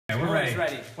We're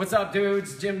ready. What's up,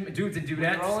 dudes? Dudes and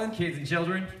dudettes, kids and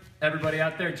children, everybody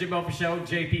out there. Beebob Hustle,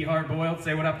 JP Hardboiled.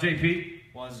 Say what up, JP.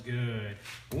 What's good?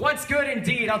 What's good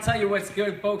indeed. I'll tell you what's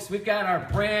good, folks. We've got our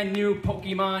brand new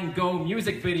Pokemon Go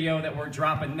music video that we're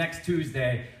dropping next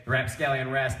Tuesday. The Rapscallion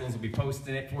Rascals will be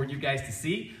posting it for you guys to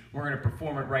see. We're going to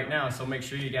perform it right now, so make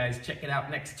sure you guys check it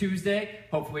out next Tuesday.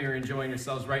 Hopefully you're enjoying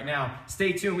yourselves right now.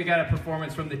 Stay tuned. We got a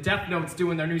performance from the Death Notes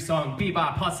doing their new song,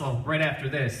 Beebob Hustle, right after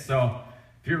this. So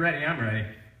if you're ready, I'm ready.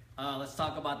 Let's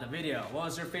talk about the video. What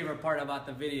was your favorite part about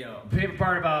the video? The favorite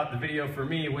part about the video for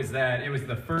me was that it was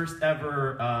the first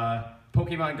ever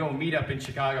Pokemon Go meetup in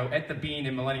Chicago at the Bean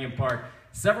in Millennium Park.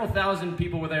 Several thousand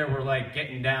people were there, were like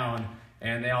getting down,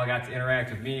 and they all got to interact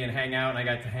with me and hang out, and I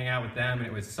got to hang out with them, and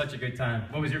it was such a good time.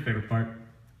 What was your favorite part?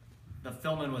 The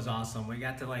filming was awesome. We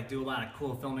got to like do a lot of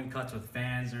cool filming cuts with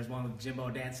fans. There's one with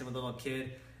Jimbo dancing with a little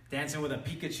kid, dancing with a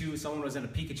Pikachu. Someone was in a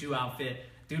Pikachu outfit.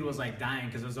 Dude was like dying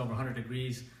because it was over 100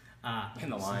 degrees. In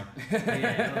the line.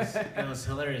 Yeah, it was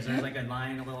hilarious. There was like a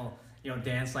line, a little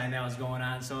dance line that was going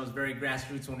on. So it was very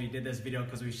grassroots when we did this video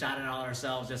because we shot it all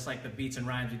ourselves, just like the beats and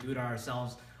rhymes. We do it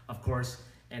ourselves, of course.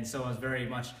 And so it was very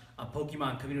much a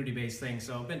Pokemon community-based thing.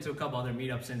 So I've been to a couple other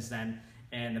meetups since then,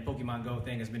 and the Pokemon Go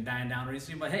thing has been dying down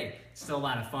recently. But hey, it's still a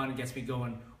lot of fun. It gets me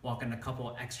going, walking a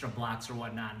couple extra blocks or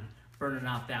whatnot, and burning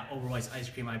off that Overweight ice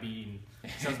cream I be eating.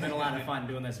 So it's been a lot of fun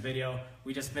doing this video.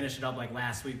 We just finished it up like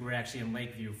last week. We were actually in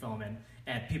Lakeview filming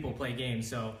at People Play Games.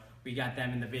 So we got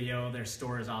them in the video. Their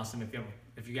store is awesome.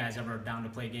 If you guys ever are down to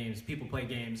play games, People Play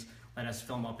Games, let us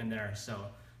film up in there. So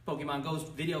Pokemon Go's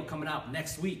video coming out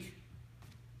next week.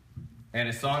 And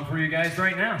a song for you guys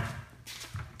right now.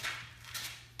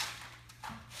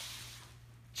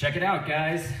 Check it out,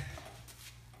 guys.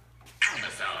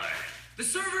 The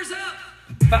server's up!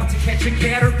 About to catch a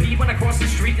Caterpie when I crossed the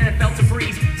street and I felt a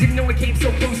breeze. Didn't know it came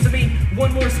so close to me.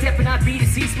 One more step and I'd be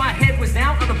deceased. My head was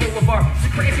down on the boulevard. The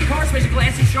crazy cars measured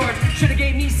glass and shards. Should've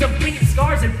gave me some bleeding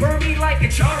scars and burned me like a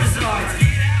Charizard.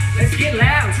 Let's get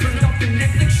loud, turn up the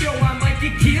Netflix show. I might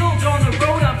get killed on the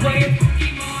road. I'm playing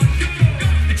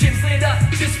the gym's lit up,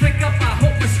 just flick up. I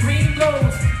hope my screen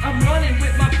loads. I'm running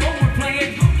with my phone, we're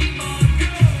playing.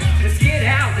 Let's get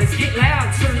out, let's get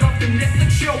loud, turn up the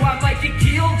Netflix show. I might get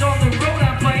killed on the road.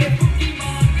 I'm playing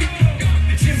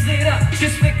the gym's lit up,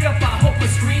 just flick up. I hope my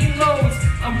screen loads.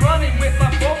 I'm running with my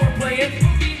phone, we're playing.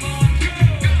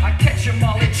 I catch them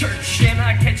all at church and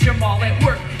I catch them all at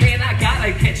work, and I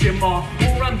gotta catch them all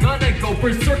or I'm gonna go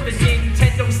berserk. The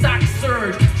Nintendo stock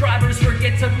surge, drivers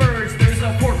forget to merge. There's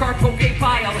a 4-car poke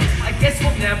pile, I guess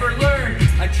we'll never learn.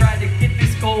 I tried to get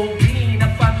this gold bean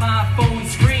up on my phone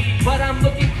screen, but I'm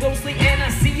looking closely and I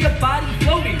see a body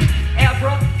floating.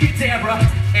 Abracadabra,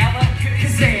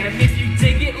 alakazam. If you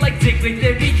dig it like Diglett,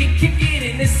 then we can kick it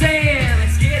in the sand.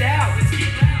 Let's get out,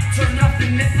 turn off the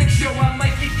Netflix show. I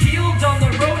might get killed on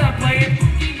the road. I'm playing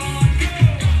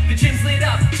the gym's lit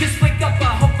up, just flick up.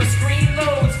 I hope my screen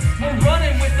loads. We're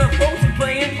running with our phones and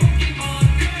playing.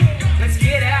 Let's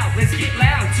get out, let's get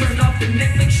loud, turn off the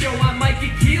Netflix show. I might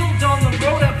get killed on the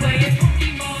road. I'm playing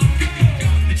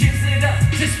the gym's lit up,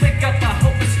 just flick up. I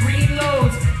hope my screen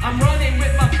loads. I'm running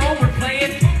with my phone, we're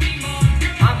playing.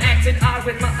 I'm acting odd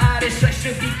with my oddish. I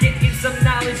should be getting some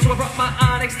knowledge, so I brought my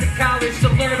Onyx to college to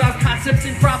learn about concepts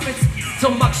and profits.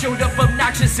 Till Muck showed up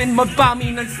obnoxious and my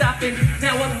bombing unstopping.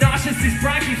 Now I'm nauseous as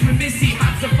bronchies with Missy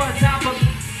Hots up on top of.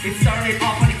 It started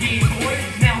off on a Game Boy,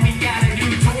 now we got a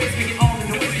new toys, making all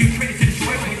the noise. You trade to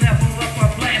destroy when we level up our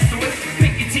Blastoise.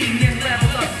 Pick a team and level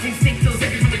up. Instinct kills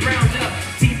every from the ground up.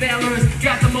 Team Valor's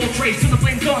got the mold trace, turn the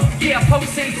flames on. Yeah,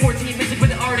 post save 14 music with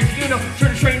the artist,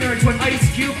 turn a trainer into an ice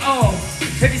cube. Oh,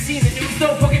 have you seen the news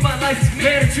though? Pokemon Life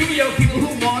matter to yo. People who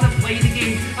wanna play the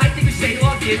game, I think we stay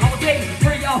logged in all day.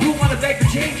 For y'all who wanna beg for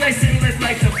change, I say let's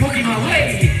like the Pokemon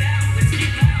way.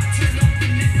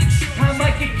 I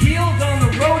might get killed on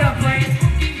the road. I'm playing.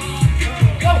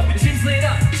 Oh, the gym's lit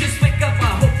up, just flick up.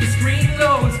 I hope the screen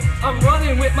loads. I'm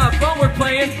running with my phone, we're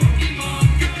playing.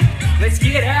 Let's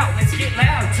get out, let's get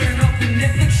loud, turn up the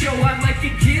Netflix show. I might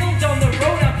get killed on the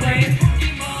road. I'm playing.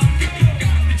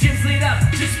 The gym's lit up,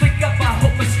 just flick up. I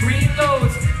hope my screen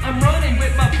loads. I'm running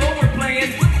with my phone, we're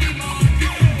playing.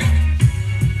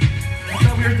 I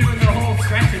thought we were doing the whole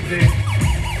scratching thing.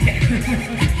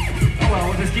 Oh well,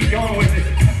 we'll just keep going with it.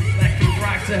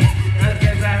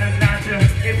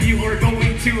 If you were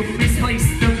going to misplace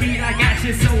the beat, I got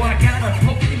you. So I got a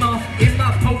Pokemon in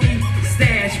my Poke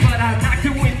stash, but I'm not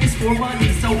doing this for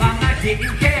money, so I'm not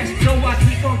getting cash. So I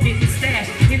keep on getting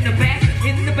stashed in the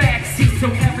back seat, so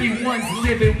everyone's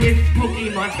living with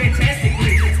Pokemon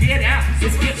fantastically. Let's get out,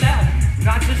 let's get loud.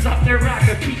 Monsters up there, rock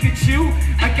a Pikachu.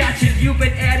 I got you, you've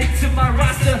been added to my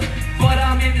roster. but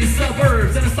I'm in the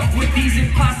suburbs and I'm stuck with these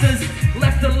imposters.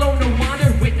 Left alone to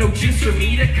wander with no juice for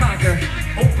me to conquer.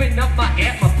 Open up my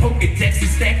app, my Pokedex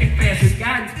is stacking fast. With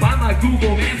guidance by my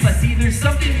Google Maps, I see there's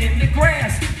something in the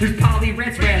grass. There's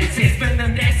polyreds, rabbits, and spin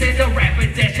them dash and a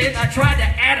rapid dash. And I tried to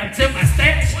add them to my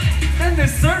stash. Then the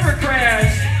server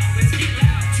crashed.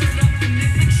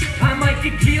 I might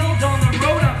get killed on the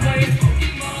road I played.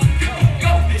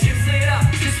 Go, just say it up,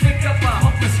 just pick up, I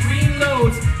hope the screen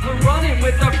loads. We're running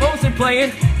with our phones and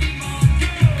playing.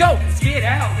 Go, let's get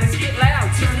out, let's get loud.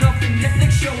 Turn off the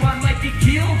Netflix show, I might get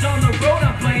killed on the road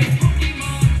I'm playing.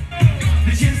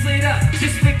 Just say it up,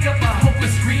 just pick up, I hope the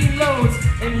screen loads.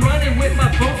 And running with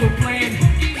my phones we're playing.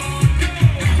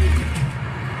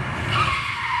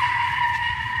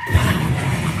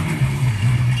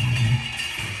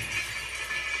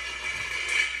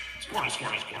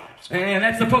 And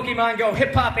that's the Pokemon Go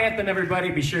hip-hop anthem, everybody.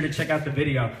 Be sure to check out the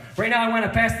video. Right now, I want to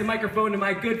pass the microphone to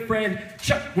my good friend,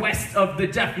 Chuck West of the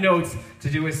Death Notes, to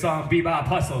do his song, Beebob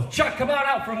Hustle. Chuck, come on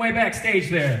out from way backstage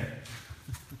there.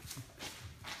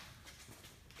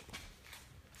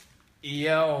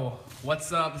 Yo,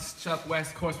 what's up? This is Chuck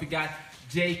West. Of course, we got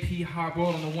JP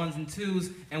Hardboiled on the ones and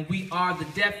twos, and we are the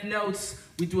Death Notes.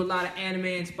 We do a lot of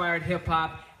anime-inspired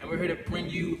hip-hop, and we're here to bring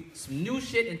you some new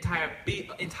shit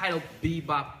entitled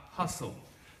Beebob Hustle.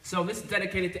 So this is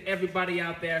dedicated to everybody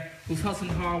out there who's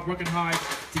hustling hard, working hard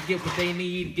to get what they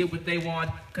need, get what they want.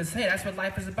 Cause hey, that's what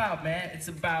life is about, man. It's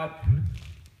about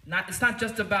it's not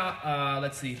just about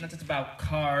it's not just about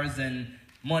cars and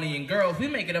money and girls. We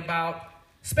make it about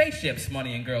spaceships,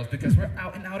 money and girls, because we're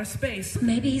out in outer space.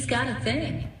 Maybe he's got a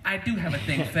thing. I do have a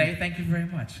thing, Faye. Thank you very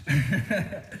much.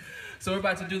 So we're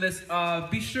about to do this.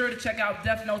 Be sure to check out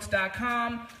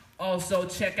deathnotes.com. Also,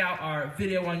 check out our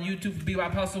video on YouTube for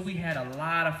Beebob Hustle. We had a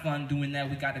lot of fun doing that.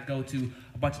 We got to go to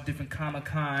a bunch of different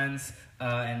Comic-Cons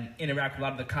and interact with a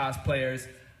lot of the cosplayers.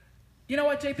 You know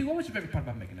what, JP? What was your favorite part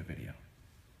about making the video?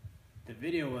 The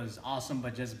video was awesome,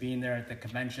 but just being there at the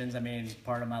conventions, I mean,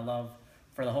 part of my love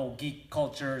for the whole geek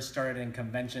culture started in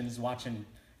conventions, watching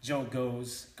Joe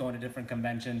going to different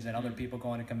conventions and other people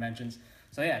going to conventions.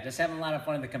 So yeah, just having a lot of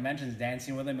fun at the conventions,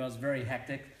 dancing with him. It was very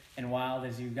hectic and wild,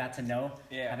 as you got to know.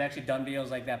 Yeah. I've actually done videos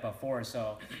like that before,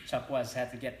 so Chuck West had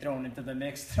to get thrown into the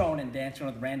mix, thrown and dancing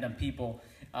with random people.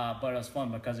 But it was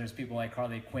fun because there's people like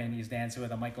Harley Quinn. He's dancing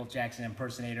with a Michael Jackson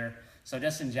impersonator. So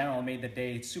just in general, it made the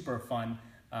day super fun,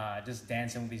 just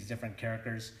dancing with these different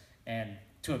characters and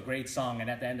to a great song. And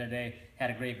at the end of the day,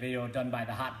 had a great video done by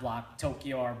the Hot Block,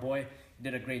 Tokyo, our boy. He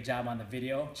did a great job on the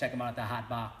video. Check him out at the Hot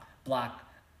Block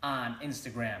on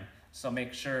Instagram. So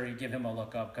make sure you give him a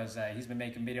look up because he's been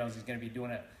making videos. He's going to be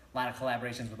doing a lot of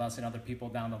collaborations with us and other people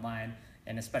down the line.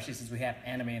 And especially since we have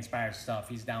anime-inspired stuff,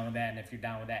 he's down with that. And if you're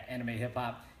down with that anime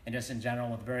hip-hop and just in general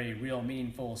with very real,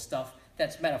 meaningful stuff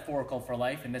that's metaphorical for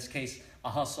life, in this case, a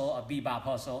hustle, a Beebob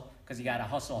hustle, because you got to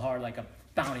hustle hard like a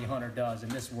bounty hunter does in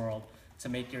this world to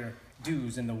make your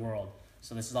dues in the world.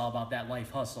 So this is all about that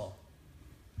life hustle.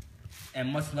 And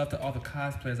much love to all the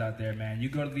cosplayers out there, man. You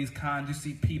go to these cons, you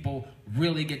see people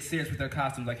really get serious with their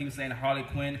costumes, like he was saying, Harley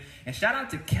Quinn. And shout out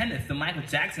to Kenneth, the Michael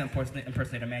Jackson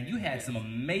impersonator, man. You had some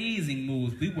amazing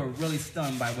moves. We were really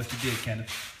stunned by what you did, Kenneth.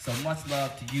 So much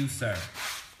love to you, sir.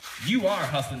 You are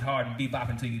hustling hard and bebop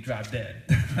until you drop dead.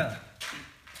 All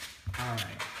right.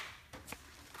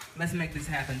 Let's make this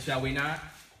happen, shall we not?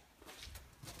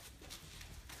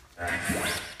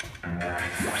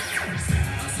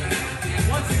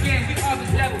 Once again, we are the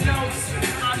Death Notes.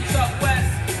 I'm Chuck West.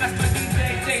 That's my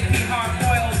DJ, JP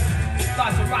Hardboiled.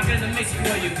 Lots of rockin' in the mix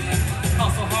for you.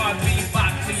 Hustle hard,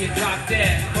 bebop till you drop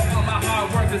dead. For all my hard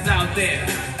workers out there.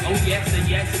 Oh yes, and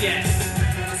yes, yes.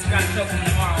 Got a show from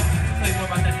tomorrow. Tell you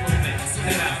more about that in a little bit. Check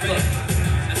it out. Look,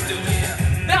 let's do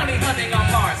it. Bounty hunting on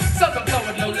Mars. Sucker flow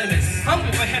with no limits.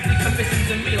 Hungry for hefty commissions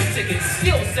and meal tickets.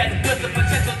 Skill set with the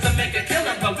potential to make a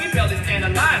killing, but we barely stand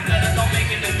alive, let alone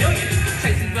making a million.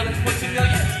 Chasing villains for 2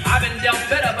 million. I've been dealt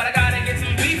better, but I gotta get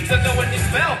some beef to go with these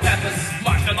bell peppers.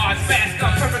 Martial arts fast,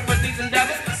 I'm perfect for these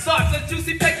endeavors. Sauce of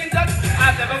juicy Peking ducks,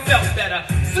 I've never felt better.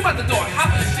 Zoom out the door,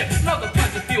 hop on the ship, smell the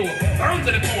punch of fuel. Burn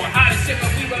to the core, hide the ship, but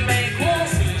we remain cool.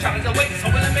 Challenge the weights,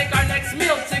 hoping to make our next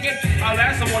meal ticket. Our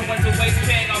last award went to waste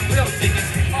paying our real tickets.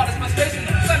 All this frustration,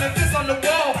 slamming fists on the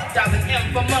wall. Dialing M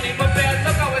for money, but bad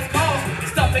luck always calls.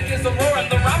 Stomach is a roar and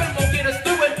the ramen won't get us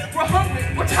through it. We're hungry,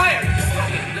 we're tired,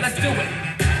 let's do it.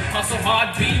 Hustle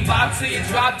hard, bebop till you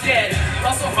drop dead.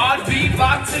 Hustle hard,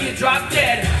 bebop till you drop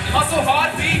dead. Hustle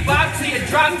hard, bebop till you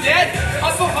drop dead.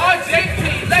 Hustle hard,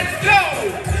 JP, let's go!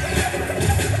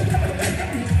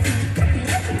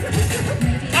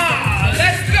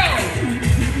 Let's go!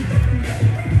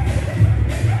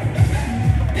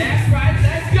 That's right,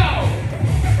 let's go!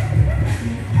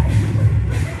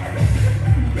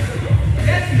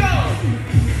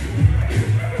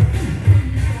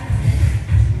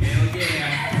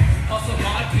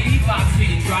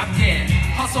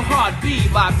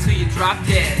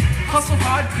 Hustle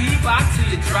hard, bebop till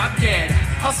you drop dead.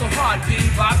 Hustle hard,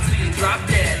 bebop till you drop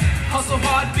dead. Hustle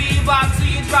hard, bebop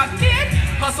till you drop dead.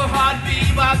 Hustle hard,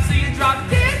 bebop till you drop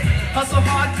dead. Hustle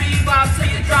hard, bebop till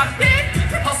you drop dead.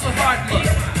 Hustle hard,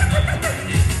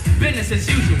 business as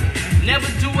usual. Never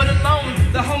do it alone.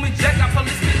 The homie Jack got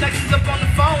police connections up on the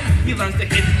phone. He learns to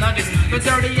hit nuggets, go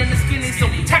dirty and the skinny,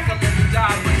 so tackle every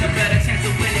job with a better chance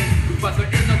of winning. But there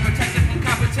is no protection from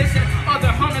competition. Other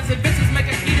hunters and bitches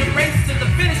make a heated race to the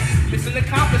finish. Mission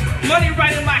accomplished. Money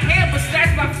right in my hand, but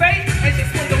stash my face. And just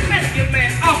when the Mexican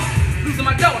man, losing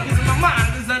my dough, losing my mind,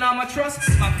 losing all my trust.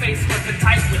 My face slipping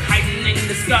tight with heightening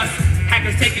disgust.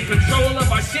 Hackers taking control of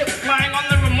our ship, flying on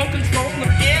the remote control of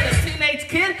a teenage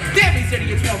kid. Damn, these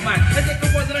idiots want mine. As if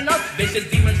it wasn't enough. Vicious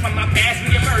demons from my past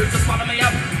reemerge to swallow me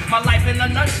up. My life in a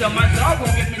nutshell, my dog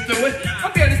won't get me through it.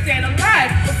 I'm here to stand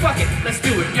alive, but fuck it, let's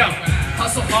do it, yo.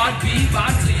 Hustle hard,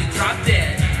 bebop till you drop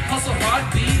dead. Hustle hard,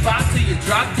 bebop till you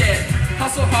drop dead.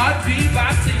 Hustle hard,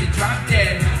 bebop till you drop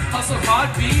dead. Hustle hard,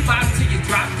 bebop till you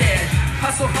drop dead.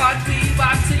 Hustle hard,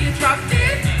 bebop till you drop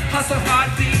dead. Hustle hard,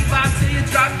 bebop till you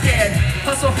drop dead.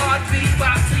 Hustle hard,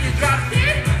 bebop till you drop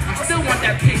dead. I still want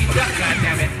that piggy duck,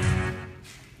 goddammit.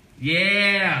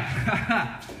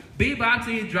 Yeah. Bebop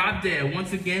till you drop dead.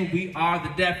 Once again, we are the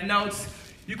Death Notes.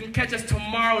 You can catch us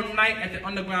tomorrow night at the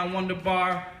Underground Wonder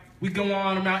Bar. We go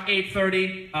on around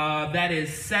 8:30. That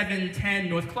is 710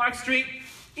 North Clark Street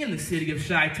in the city of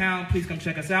Chi-Town. Please come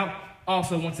check us out.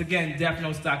 Also, once again,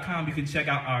 deathnotes.com. You can check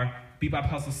out our Beebob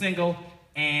Hustle single.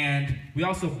 And we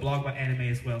also blog about anime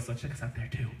as well, so check us out there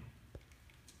too.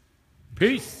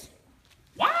 Peace.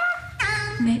 What?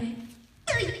 Maybe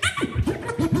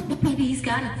he's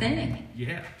got a thing.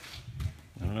 Yeah.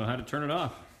 I don't know how to turn it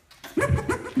off.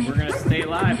 Maybe, We're gonna stay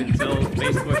live until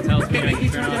Facebook tells me I can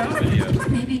turn off this video.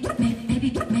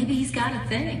 maybe he's got a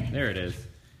thing. There it is.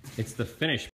 It's the finish.